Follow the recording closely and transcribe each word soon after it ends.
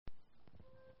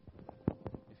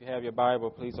If you have your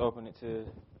Bible, please open it to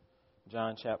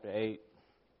John chapter 8.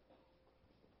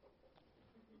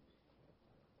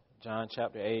 John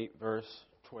chapter 8, verse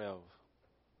 12.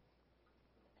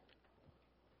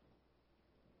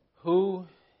 Who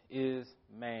is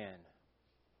man?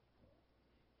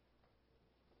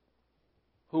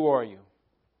 Who are you?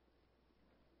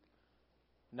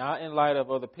 Not in light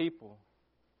of other people,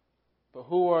 but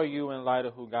who are you in light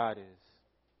of who God is?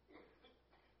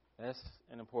 That's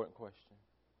an important question.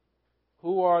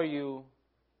 Who are you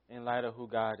in light of who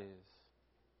God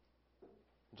is?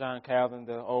 John Calvin,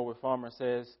 the old reformer,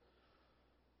 says,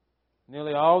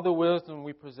 nearly all the wisdom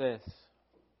we possess,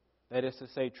 that is to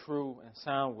say true and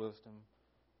sound wisdom,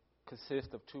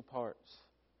 consists of two parts,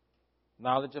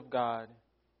 knowledge of God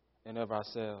and of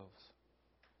ourselves.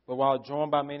 But while joined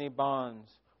by many bonds,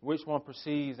 which one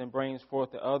perceives and brings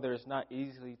forth the other is not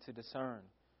easily to discern.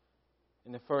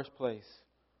 In the first place,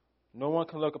 no one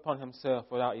can look upon himself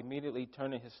without immediately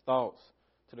turning his thoughts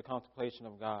to the contemplation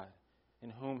of God, in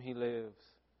whom he lives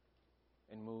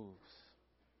and moves.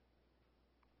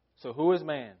 So who is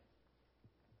man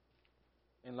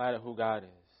in light of who God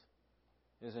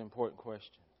is an important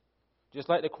question. Just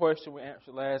like the question we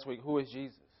answered last week, who is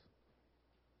Jesus?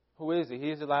 Who is he? He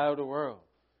is the light of the world.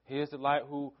 He is the light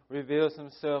who reveals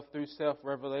himself through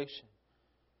self-revelation.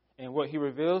 And what he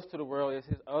reveals to the world is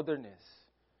his otherness.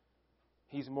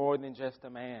 He's more than just a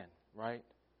man, right?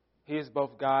 He is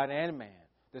both God and man,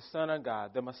 the Son of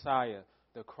God, the Messiah,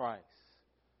 the Christ.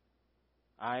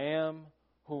 I am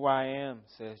who I am,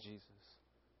 says Jesus,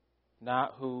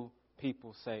 not who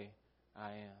people say I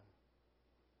am.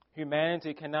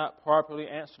 Humanity cannot properly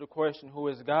answer the question, who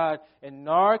is God, and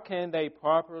nor can they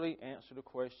properly answer the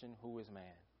question, who is man,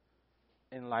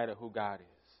 in light of who God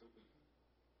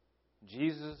is.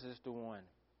 Jesus is the one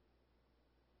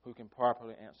who can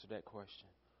properly answer that question.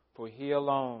 For he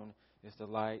alone is the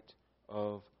light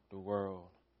of the world.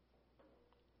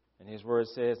 And his word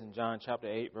says in John chapter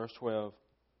 8, verse 12,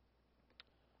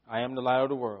 I am the light of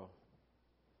the world.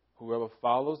 Whoever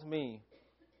follows me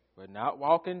will not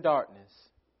walk in darkness,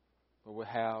 but will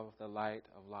have the light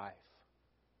of life.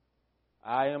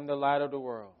 I am the light of the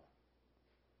world.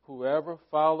 Whoever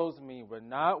follows me will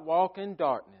not walk in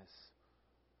darkness,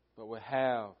 but will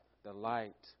have the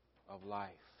light of life.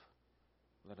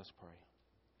 Let us pray.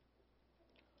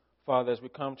 Father, as we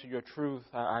come to your truth,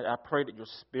 I pray that your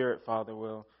Spirit, Father,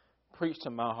 will preach to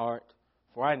my heart,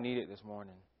 for I need it this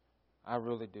morning. I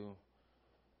really do.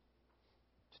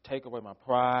 To take away my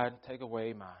pride, take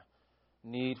away my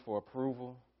need for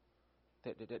approval,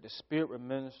 that the Spirit will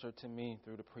minister to me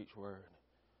through the preached word.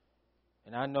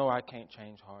 And I know I can't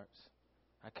change hearts.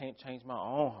 I can't change my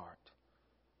own heart.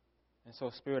 And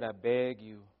so, Spirit, I beg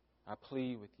you, I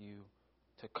plead with you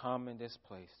to come in this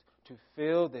place, to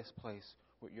fill this place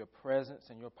with your presence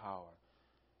and your power,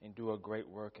 and do a great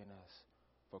work in us.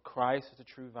 For Christ is the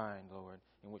true vine, Lord,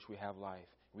 in which we have life.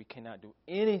 We cannot do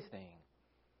anything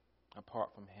apart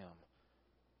from him.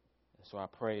 And so I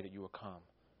pray that you will come.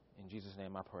 In Jesus'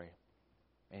 name I pray.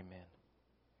 Amen.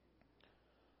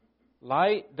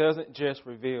 Light doesn't just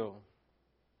reveal,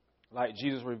 like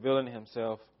Jesus revealing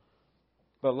himself,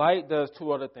 but light does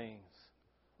two other things.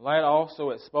 Light also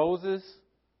exposes,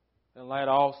 and light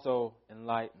also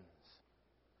enlightens.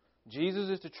 Jesus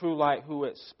is the true light who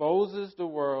exposes the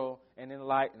world and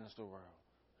enlightens the world.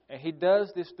 And he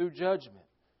does this through judgment.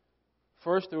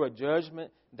 First, through a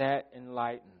judgment that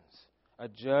enlightens. A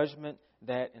judgment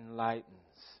that enlightens.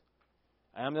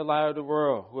 I am the light of the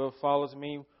world. Whoever follows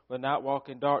me will not walk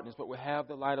in darkness, but will have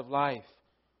the light of life.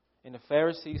 And the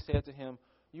Pharisees said to him,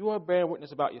 you are bearing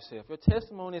witness about yourself. Your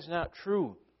testimony is not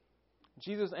true.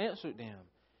 Jesus answered them,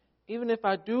 even if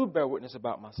I do bear witness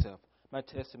about myself, my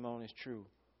testimony is true.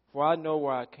 For I know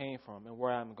where I came from and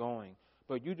where I am going.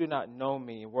 But you do not know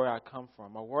me and where I come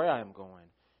from or where I am going.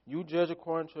 You judge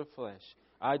according to the flesh.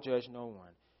 I judge no one.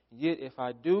 Yet if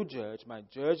I do judge, my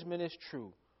judgment is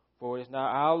true. For it is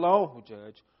not I alone who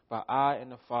judge, but I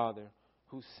and the Father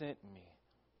who sent me.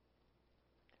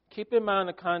 Keep in mind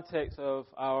the context of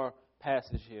our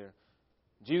passage here.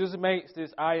 Jesus makes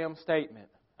this I am statement.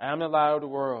 I am the light of the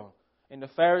world. And the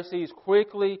Pharisees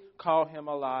quickly call him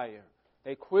a liar.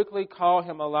 They quickly call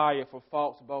him a liar for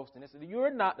false boasting. They said,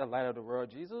 you're not the light of the world,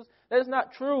 Jesus. That is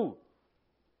not true.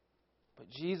 But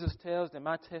Jesus tells them,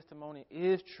 my testimony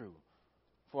is true.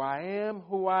 For I am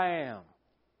who I am,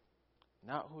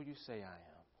 not who you say I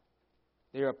am.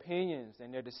 Their opinions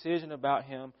and their decision about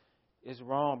him is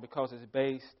wrong because it's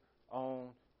based on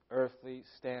earthly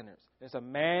standards. It's a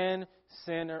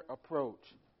man-centered approach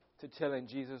to telling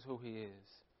Jesus who he is.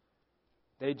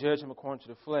 They judge him according to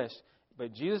the flesh.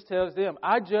 But Jesus tells them,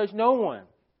 I judge no one.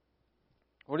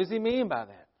 What does he mean by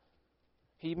that?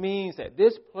 He means that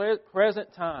this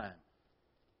present time,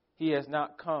 he has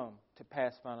not come to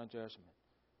pass final judgment.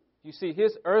 You see,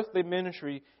 his earthly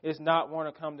ministry is not one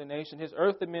of condemnation. His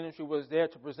earthly ministry was there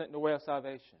to present the way of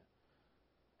salvation.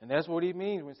 And that's what he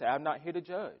means when he says, I'm not here to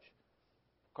judge.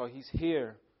 Because he's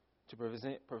here to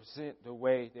present the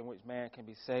way in which man can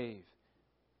be saved.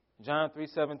 John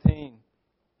 3:17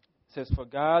 says, For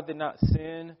God did not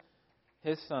send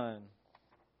his Son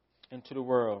into the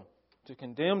world to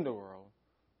condemn the world,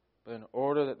 but in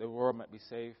order that the world might be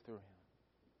saved through him.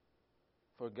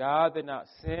 For God did not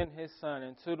send his Son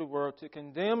into the world to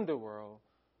condemn the world,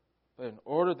 but in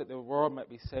order that the world might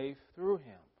be saved through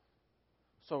him.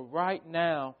 So right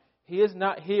now, he is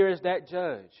not here as that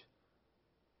judge.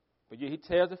 But he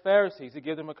tells the Pharisees, he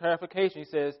gives them a clarification. He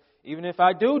says, even if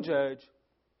I do judge,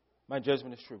 my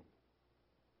judgment is true.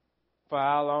 For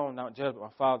I alone not judge, but my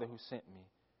Father who sent me.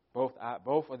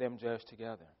 Both of them judge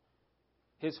together.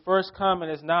 His first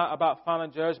comment is not about final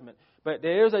judgment, but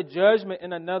there is a judgment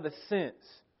in another sense.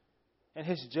 And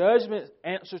his judgment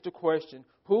answers the question,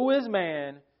 who is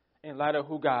man in light of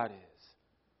who God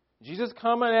is? Jesus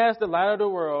coming as the light of the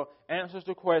world answers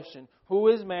the question, who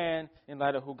is man in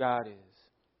light of who God is?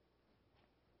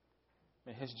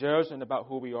 And his judgment about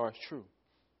who we are is true.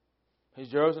 His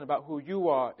judgment about who you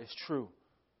are is true.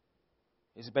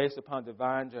 It's based upon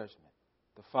divine judgment,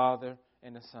 the Father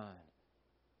and the Son.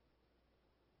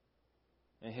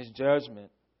 And his judgment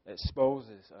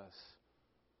exposes us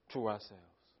to ourselves.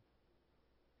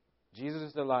 Jesus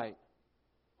is the light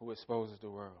who exposes the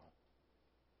world.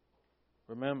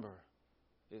 Remember,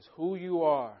 it's who you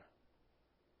are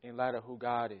in light of who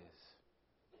God is,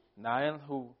 not in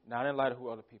light of who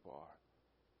other people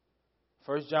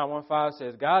are. 1 John 1:5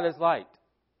 says, God is light.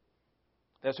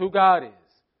 That's who God is.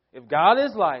 If God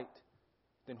is light,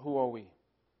 then who are we?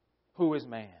 Who is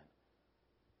man?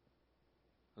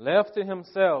 Left to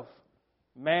himself,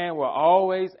 man will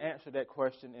always answer that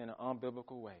question in an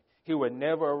unbiblical way. He will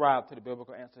never arrive to the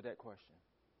biblical answer to that question.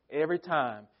 Every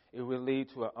time, it will lead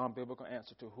to an unbiblical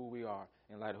answer to who we are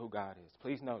in light of who God is.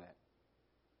 Please know that.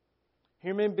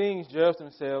 Human beings judge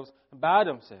themselves by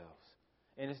themselves,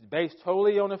 and it's based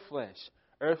totally on the flesh,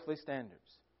 earthly standards.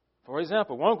 For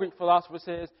example, one Greek philosopher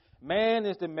says, man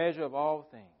is the measure of all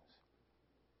things.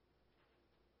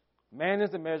 Man is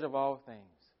the measure of all things.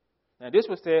 Now, this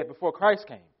was said before Christ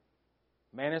came.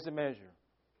 Man is the measure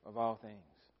of all things.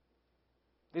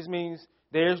 This means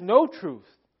there's no truth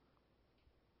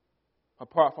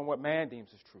apart from what man deems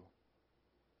as true.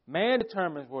 Man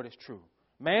determines what is true.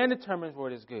 Man determines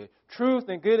what is good. Truth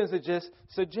and goodness are just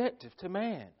subjective to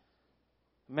man.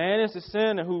 Man is the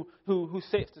sinner who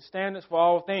sets the standards for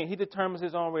all things. He determines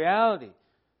his own reality.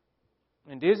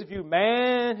 In this view,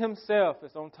 man himself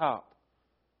is on top.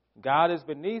 God is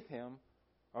beneath him,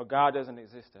 or God doesn't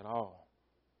exist at all.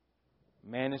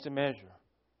 Man is the measure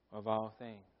of all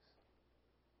things.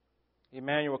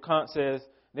 Immanuel Kant says,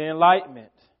 the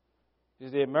Enlightenment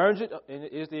is the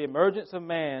emergence of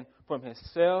man from his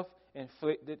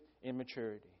self-inflicted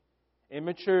immaturity.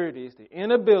 Immaturity is the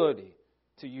inability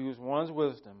to use one's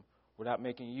wisdom without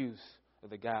making use of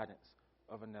the guidance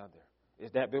of another.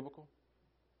 Is that biblical?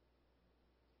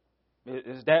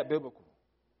 Is that biblical,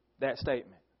 that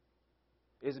statement?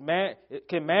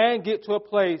 Can man get to a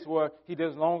place where he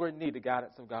does longer need the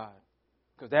guidance of God?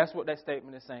 Because that's what that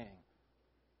statement is saying.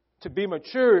 To be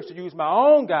mature is to use my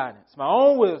own guidance, my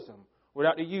own wisdom,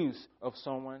 without the use of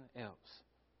someone else.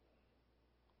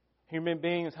 Human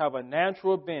beings have a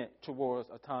natural bent towards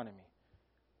autonomy.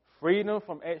 Freedom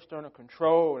from external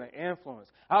control and influence.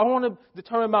 I want to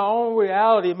determine my own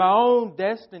reality, my own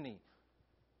destiny.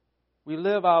 We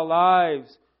live our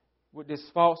lives with this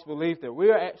false belief that we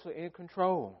are actually in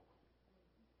control.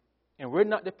 And we're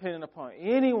not dependent upon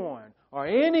anyone or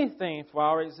anything for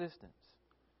our existence.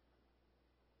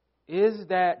 Is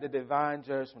that the divine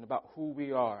judgment about who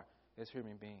we are as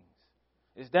human beings?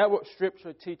 Is that what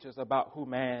Scripture teaches about who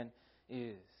man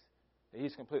is? That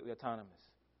he's completely autonomous,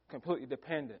 completely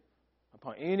dependent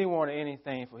upon anyone or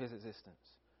anything for his existence?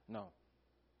 No,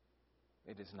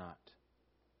 it is not.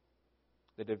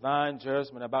 The divine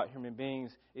judgment about human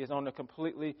beings is on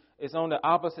the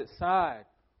opposite side.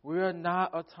 We are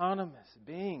not autonomous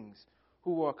beings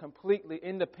who are completely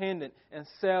independent and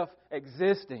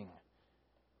self-existing.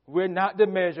 We're not the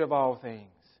measure of all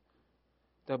things.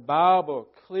 The Bible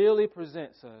clearly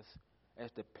presents us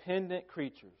as dependent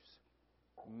creatures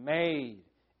made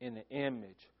in the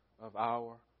image of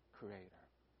our Creator.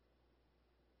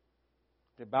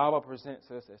 The Bible presents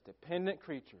us as dependent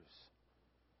creatures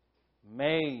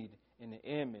made in the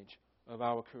image of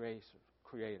our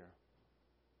Creator.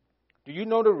 Do Do you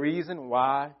know the reason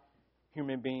why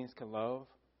human beings can love?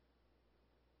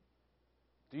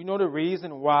 Do you know the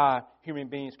reason why human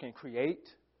beings can create,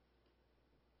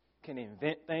 can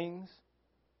invent things,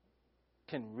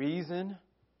 can reason,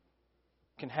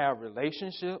 can have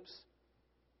relationships?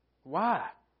 Why?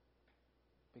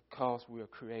 Because we are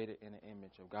created in the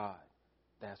image of God.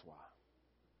 That's why.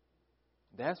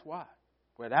 That's why.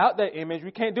 Without that image,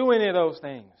 we can't do any of those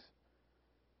things.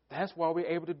 That's why we're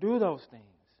able to do those things.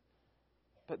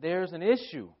 But there's an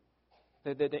issue.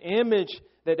 That the image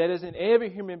that is in every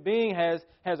human being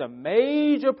has a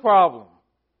major problem.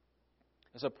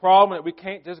 It's a problem that we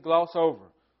can't just gloss over.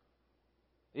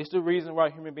 It's the reason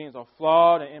why human beings are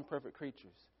flawed and imperfect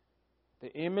creatures.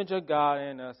 The image of God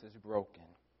in us is broken.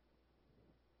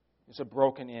 It's a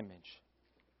broken image.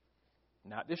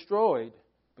 Not destroyed,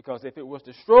 because if it was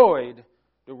destroyed,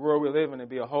 the world we live in would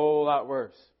be a whole lot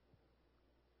worse.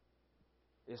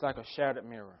 It's like a shattered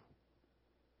mirror.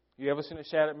 You ever seen a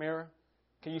shattered mirror?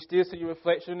 Can you still see your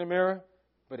reflection in the mirror?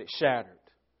 But it's shattered.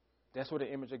 That's what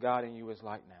the image of God in you is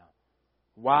like now.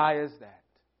 Why is that?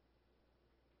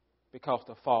 Because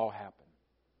the fall happened.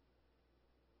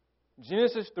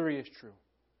 Genesis 3 is true.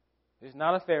 It's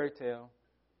not a fairy tale.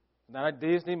 It's not a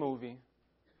Disney movie.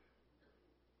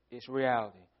 It's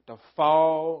reality. The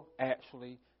fall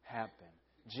actually happened.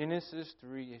 Genesis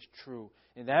 3 is true.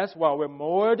 And that's why we're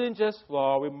more than just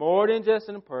flawed. We're more than just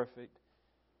imperfect.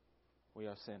 We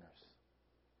are sinners.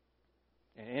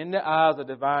 And in the eyes of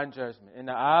divine judgment, in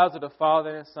the eyes of the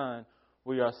Father and Son,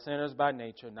 we are sinners by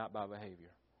nature, not by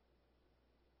behavior.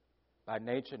 By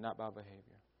nature, not by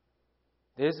behavior.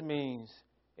 This means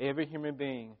every human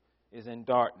being is in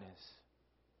darkness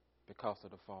because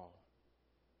of the fall.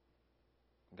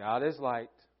 God is light.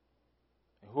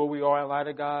 And who we are in light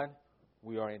of God,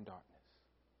 we are in darkness.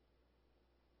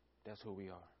 That's who we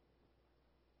are.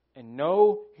 And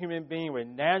no human being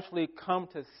would naturally come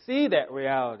to see that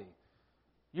reality.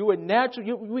 You would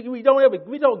naturally, we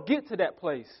don't get to that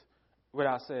place with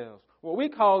ourselves. What we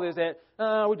call is that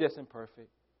we're just imperfect.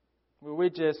 We're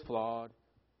just flawed.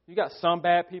 You got some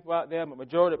bad people out there, but the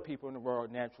majority of people in the world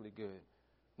are naturally good.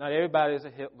 Not everybody is a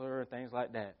Hitler and things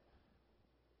like that.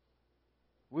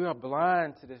 We are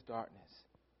blind to this darkness.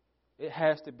 It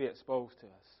has to be exposed to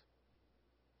us.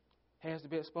 It has to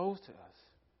be exposed to us.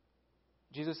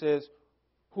 Jesus says,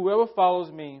 whoever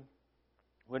follows me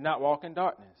will not walk in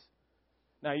darkness.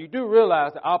 Now, you do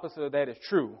realize the opposite of that is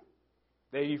true.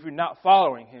 That if you're not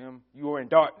following Him, you are in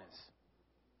darkness.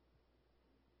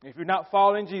 If you're not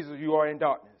following Jesus, you are in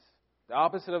darkness. The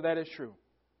opposite of that is true.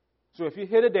 So if you're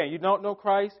here today and you don't know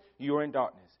Christ, you are in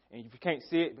darkness. And if you can't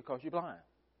see it, because you're blind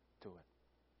to it.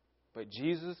 But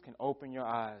Jesus can open your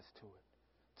eyes to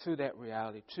it, to that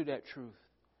reality, to that truth.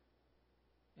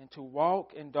 And to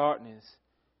walk in darkness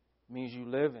means you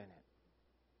live in it.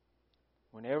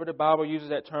 Whenever the Bible uses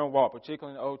that term walk,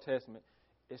 particularly in the Old Testament,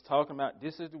 it's talking about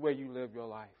this is the way you live your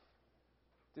life.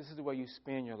 This is the way you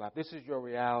spend your life. This is your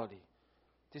reality.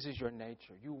 This is your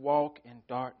nature. You walk in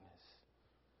darkness.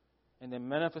 And the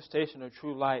manifestation of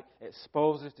true light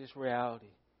exposes this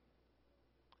reality.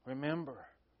 Remember,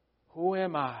 who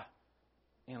am I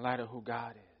in light of who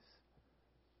God is?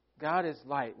 God is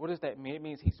light. What does that mean? It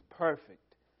means He's perfect.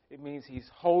 It means He's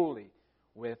holy,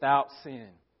 without sin,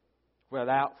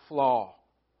 without flaw,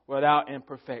 without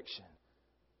imperfection.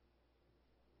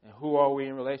 And who are we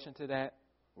in relation to that?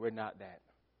 We're not that.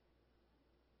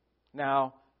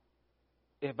 Now,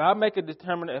 if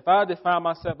I define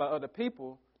myself by other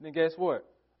people, then guess what?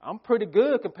 I'm pretty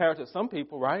good compared to some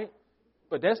people, right?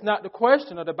 But that's not the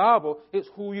question of the Bible. It's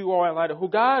who you are in light of who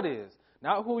God is,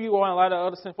 not who you are in light of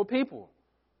other sinful people.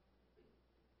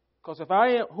 Because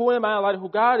who am I in light of who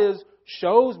God is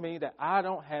shows me that I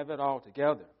don't have it all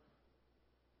together.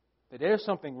 That there's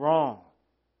something wrong.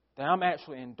 That I'm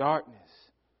actually in darkness.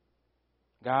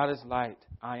 God is light.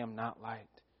 I am not light.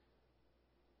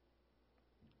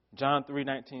 John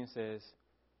 3:19 says,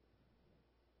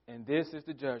 and this is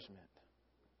the judgment.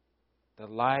 The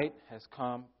light has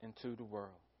come into the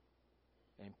world,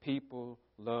 and people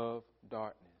love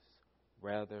darkness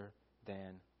rather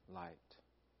than light,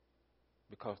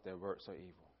 because their works are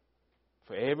evil.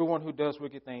 For everyone who does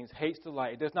wicked things hates the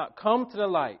light. It does not come to the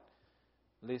light,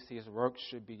 lest his works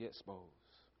should be exposed.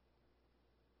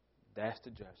 That's the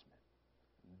judgment.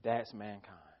 That's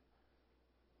mankind.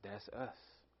 That's us.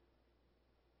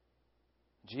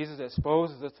 Jesus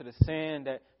exposes us to the sin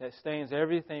that stains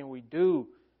everything we do.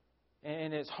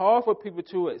 And it's hard for people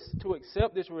to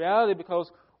accept this reality because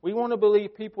we want to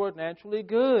believe people are naturally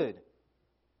good.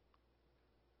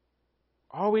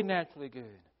 Are we naturally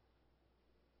good?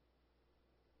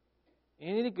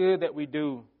 Any good that we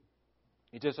do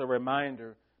It's just a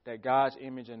reminder that God's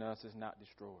image in us is not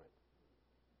destroyed.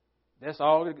 That's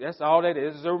all that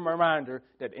is. It's a reminder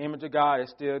that the image of God is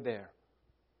still there.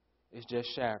 It's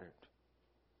just shattered.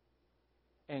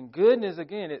 And goodness,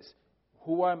 again, it's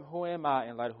who am I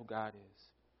in light of who God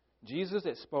is. Jesus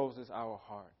exposes our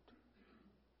heart.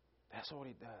 That's what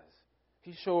He does.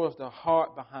 He shows us the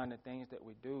heart behind the things that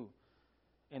we do.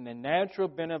 And the natural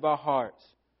bent of our hearts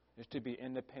is to be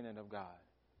independent of God.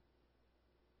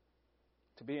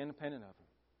 To be independent of Him,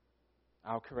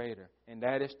 our Creator. And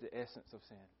that is the essence of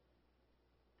sin.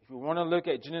 If you want to look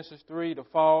at Genesis 3, the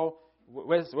fall, what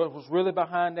was really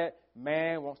behind that?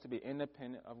 Man wants to be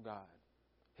independent of God.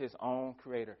 His own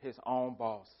Creator, his own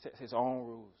boss, his own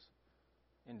rules.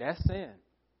 And that's sin.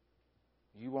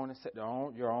 You want to set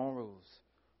your own rules.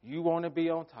 You want to be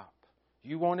on top.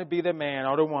 You want to be the man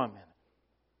or the woman.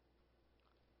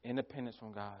 Independence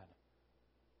from God.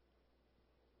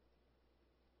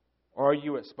 Are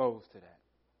you exposed to that?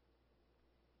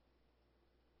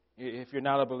 If you're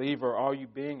not a believer, are you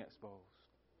being exposed?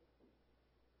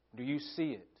 Do you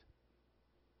see it?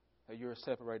 That you're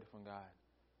separated from God.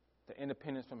 The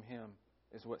independence from Him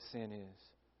is what sin is.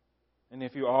 And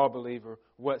if you are a believer,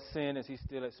 what sin is He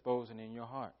still exposing in your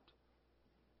heart?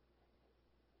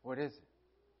 What is it?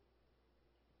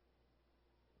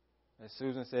 As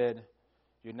Susan said,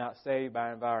 you're not saved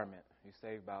by environment. You're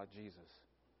saved by Jesus.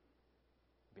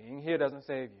 Being here doesn't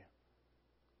save you.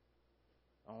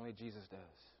 Only Jesus does.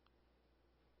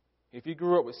 If you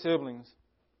grew up with siblings,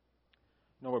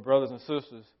 with brothers and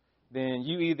sisters, then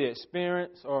you either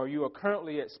experience or you are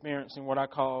currently experiencing what I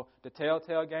call the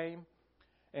telltale game.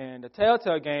 And the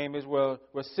telltale game is where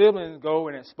siblings go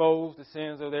and expose the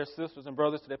sins of their sisters and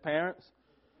brothers to their parents.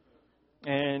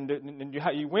 And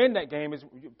how you win that game is,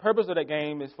 the purpose of that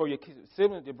game is for your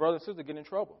siblings, your brother and sister to get in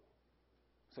trouble.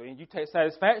 So you take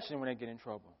satisfaction when they get in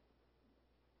trouble.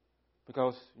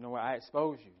 Because, I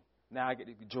expose you. Now I get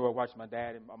the joy of watching my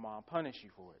dad and my mom punish you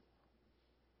for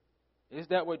it. Is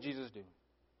that what Jesus do?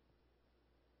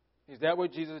 Is that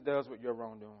what Jesus does with your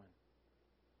wrongdoing?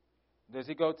 Does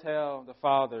He go tell the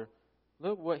Father,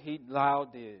 look what Lyle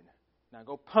did. Now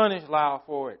go punish Lyle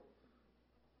for it.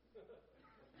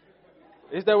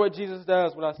 Is that what Jesus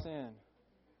does with our sin?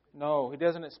 No, He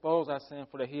doesn't expose our sin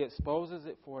for that. He exposes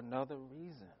it for another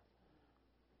reason.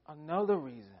 Another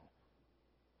reason.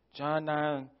 John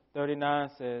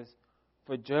 9:39 says,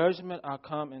 for judgment I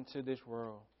come into this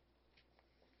world,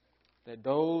 that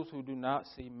those who do not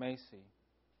see may see,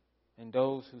 and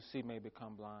those who see may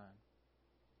become blind.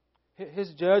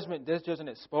 His judgment, this judgment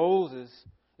exposes,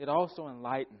 it also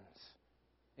enlightens.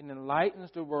 It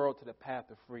enlightens the world to the path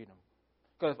of freedom.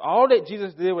 Because if all that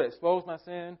Jesus did was expose my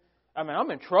sin,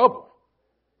 I'm in trouble.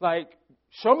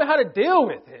 Show me how to deal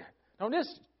with it. Don't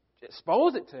just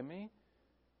expose it to me.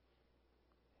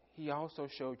 He also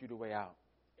showed you the way out.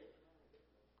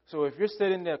 So if you're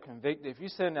sitting there convicted, if you're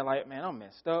sitting there like, man, I'm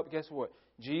messed up, guess what?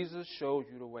 Jesus showed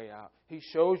you the way out. He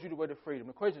shows you the way to freedom.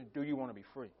 The question is, do you want to be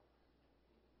free?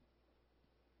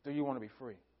 Do you want to be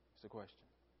free? That's the question.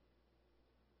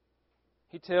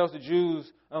 He tells the Jews,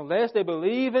 unless they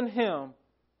believe in Him,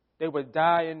 they would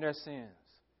die in their sins.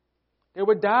 They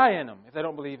would die in them if they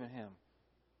don't believe in Him.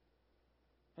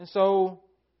 And so,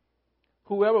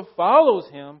 whoever follows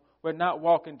Him will not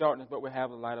walk in darkness, but will have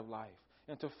the light of life.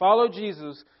 And to follow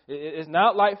Jesus is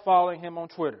not like following Him on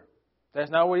Twitter.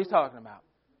 That's not what He's talking about.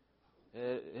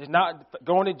 It's not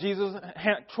going to Jesus'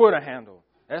 Twitter handle.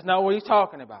 That's not what He's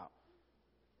talking about.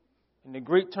 And the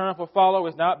Greek term for follow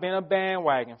is not being a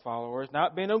bandwagon follower. It's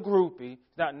not being a groupie.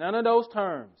 It's not none of those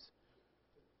terms.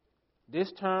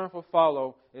 This term for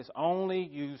follow is only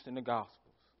used in the Gospels.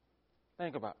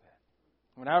 Think about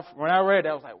that. When I read that,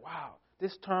 I was like, wow,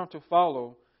 this term to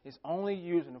follow is only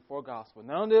used in the four Gospels.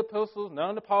 None of the epistles, none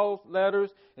of the Paul's letters.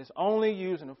 It's only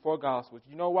used in the four Gospels.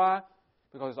 You know why?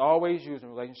 Because it's always used in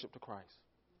relationship to Christ.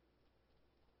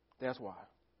 That's why.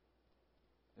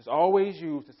 It's always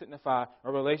used to signify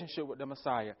a relationship with the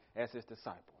Messiah as His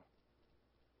disciple.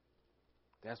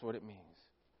 That's what it means.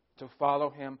 To follow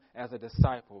Him as a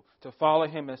disciple. To follow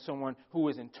Him as someone who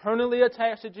is internally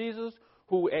attached to Jesus,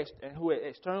 who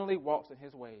externally walks in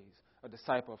His ways. A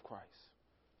disciple of Christ.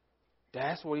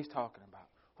 That's what He's talking about.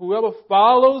 Whoever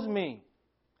follows me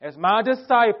as my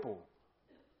disciple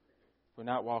will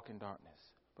not walk in darkness,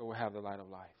 but will have the light of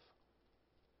life.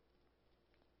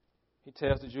 He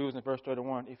tells the Jews in verse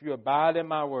 31, if you abide in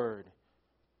my word,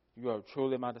 you are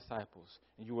truly my disciples,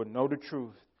 and you will know the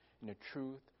truth, and the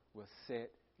truth will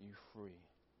set you free.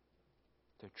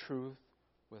 The truth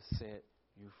will set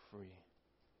you free.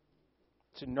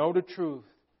 To know the truth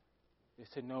is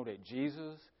to know that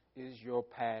Jesus is your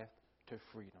path to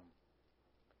freedom.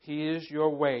 He is your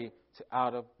way to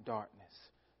out of darkness.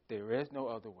 There is no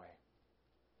other way.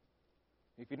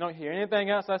 If you don't hear anything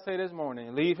else I say this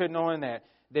morning, leave here knowing that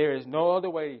there is no other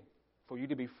way for you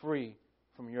to be free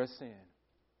from your sin.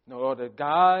 No other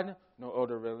God, no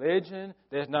other religion.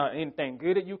 There's not anything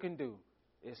good that you can do.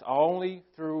 It's only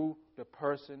through the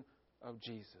person of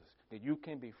Jesus that you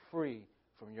can be free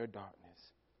from your darkness.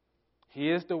 He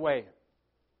is the way.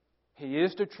 He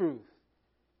is the truth.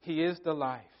 He is the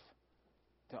life.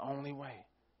 The only way.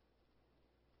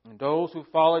 And those who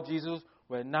follow Jesus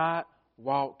will not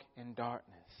walk in darkness.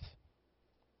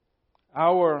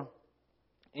 Our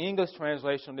English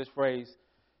translation of this phrase,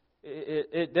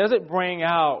 it doesn't bring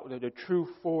out the true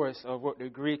force of what the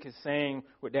Greek is saying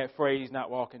with that phrase,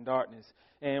 not walk in darkness.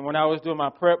 And when I was doing my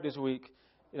prep this week,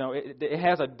 it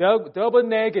has a double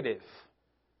negative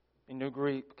in the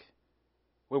Greek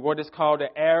with what is called the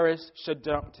aorist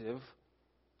subjunctive.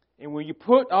 And when you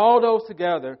put all those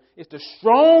together, it's the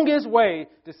strongest way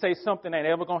to say something ain't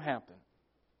ever going to happen.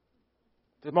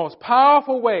 The most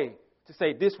powerful way to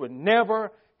say this would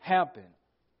never happen.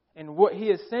 And what he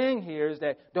is saying here is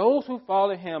that those who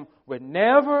follow him would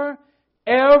never,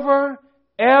 ever,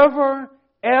 ever,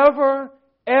 ever,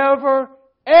 ever,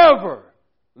 ever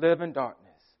live in darkness.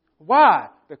 Why?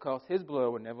 Because his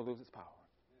blood would never lose its power.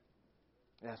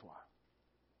 That's why.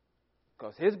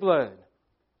 Because his blood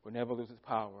would never lose its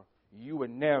power. You would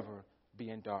never be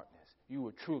in darkness. You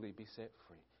would truly be set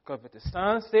free. Because if the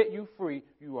Son set you free,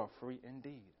 you are free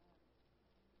indeed.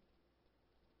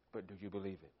 But do you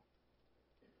believe it?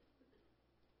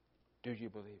 Do you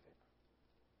believe it?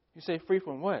 You say free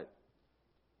from what?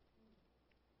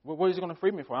 What is he going to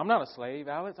free me from? I'm not a slave,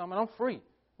 Alex. I'm free.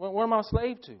 What am I a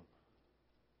slave to?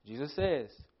 Jesus says,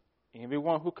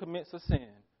 everyone who commits a sin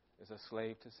is a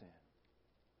slave to sin.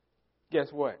 Guess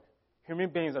what? Human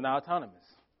beings are not autonomous.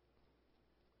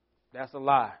 That's a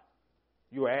lie.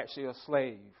 You are actually a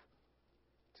slave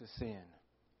to sin.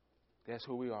 That's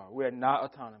who we are. We are not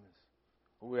autonomous.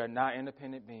 We are not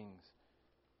independent beings.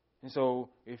 And so,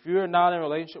 if you're not in a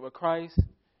relationship with Christ,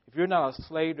 if you're not a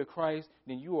slave to Christ,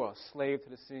 then you are a slave to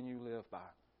the sin you live by.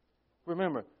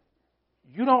 Remember,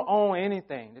 you don't own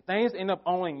anything. The things end up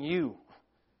owning you.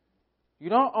 You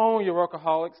don't own your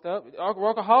workaholic stuff.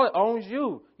 Workaholic owns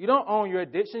you. You don't own your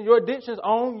addiction. Your addictions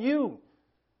own you.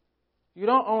 You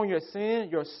don't own your sin.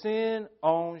 Your sin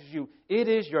owns you. It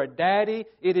is your daddy.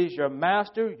 It is your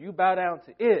master. You bow down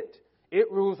to it.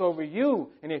 It rules over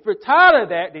you. And if you're tired of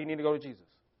that, then you need to go to Jesus.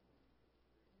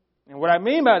 And what I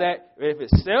mean by that, if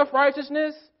it's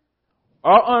self-righteousness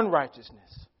or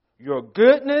unrighteousness, your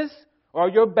goodness or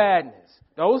your badness,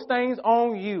 those things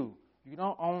own you. You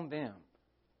don't own them.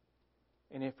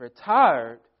 And if you're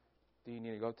tired, then you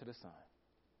need to go to the Son.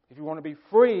 If you want to be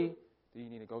free, then you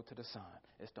need to go to the Son.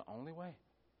 It's the only way.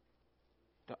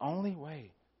 The only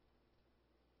way.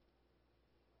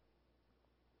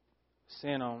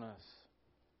 Sin on us.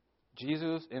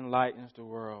 Jesus enlightens the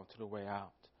world to the way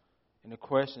out. And the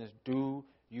question is, do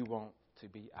you want to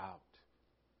be out?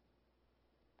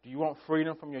 Do you want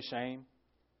freedom from your shame?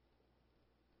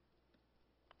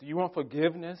 Do you want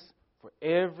forgiveness for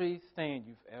everything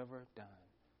you've ever done?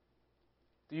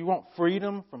 Do you want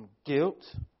freedom from guilt?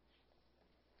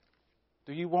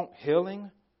 Do you want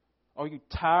healing? Are you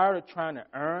tired of trying to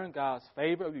earn God's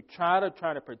favor? Are you tired of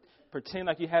trying to pretend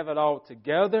like you have it all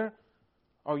together?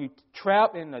 Are you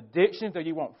trapped in addictions that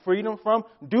you want freedom from?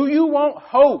 Do you want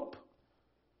hope?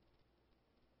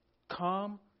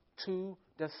 Come to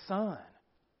the Son,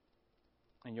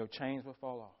 and your chains will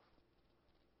fall off.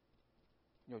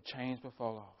 Your chains will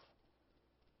fall off.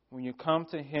 When you come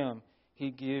to Him,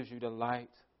 He gives you the light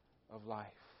of life.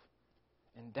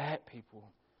 And that, people,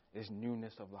 is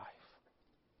newness of life.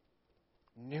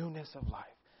 Newness of life.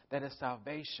 That is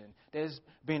salvation. That is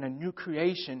being a new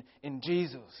creation in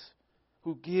Jesus,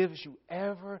 who gives you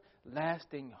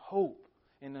everlasting hope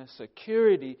and a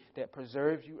security that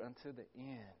preserves you unto the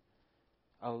end.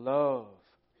 A love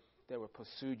that will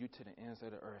pursue you to the ends of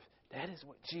the earth. That is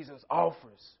what Jesus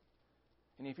offers.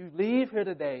 And if you leave here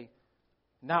today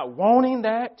not wanting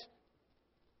that,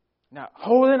 not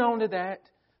holding on to that,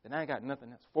 then I ain't got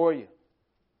nothing else for you.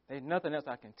 There's nothing else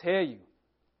I can tell you.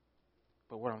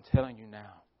 But what I'm telling you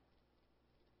now,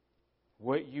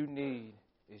 what you need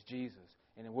is Jesus.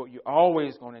 And what you're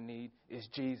always going to need is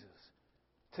Jesus.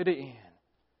 To the end.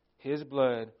 His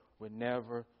blood will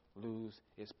never lose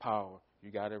its power. You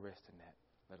got to rest in that.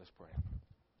 Let us pray.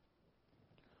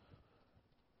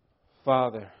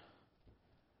 Father,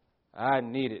 I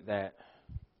needed that.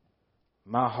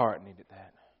 My heart needed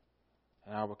that.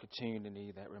 And I will continue to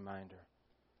need that reminder.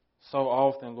 So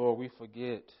often, Lord, we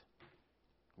forget.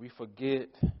 We forget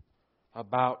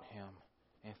about Him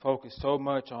and focus so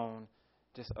much on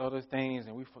just other things,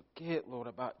 and we forget, Lord,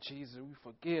 about Jesus. We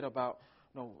forget about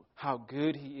how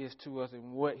good He is to us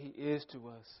and what He is to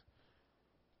us,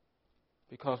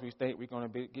 because we think we're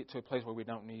going to get to a place where we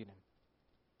don't need Him.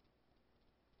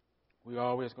 We're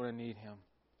always going to need Him.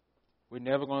 We're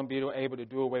never going to be able to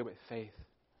do away with faith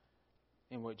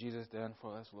in what Jesus done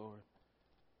for us, Lord.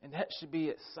 And that should be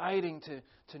exciting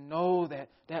to know that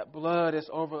that blood that's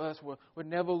over us will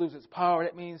never lose its power.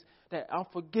 That means that I'm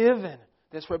forgiven.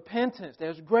 There's repentance.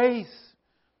 There's grace.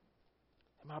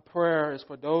 And my prayer is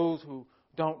for those who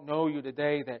don't know You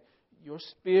today, that Your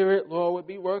Spirit, Lord, would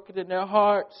be working in their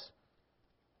hearts.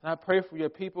 And I pray for Your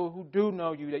people who do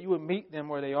know You, that You would meet them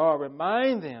where they are.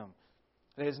 Remind them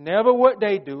that it's never what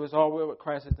they do, it's always what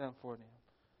Christ has done for them.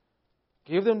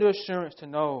 Give them the assurance to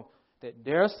know that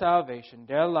their salvation,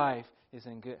 their life is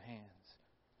in good hands.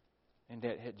 And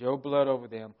that Your blood over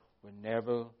them will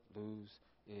never lose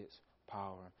its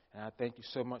power. And I thank You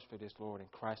so much for this, Lord. In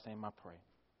Christ's name I pray.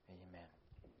 Amen.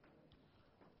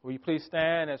 Will you please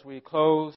stand as we close?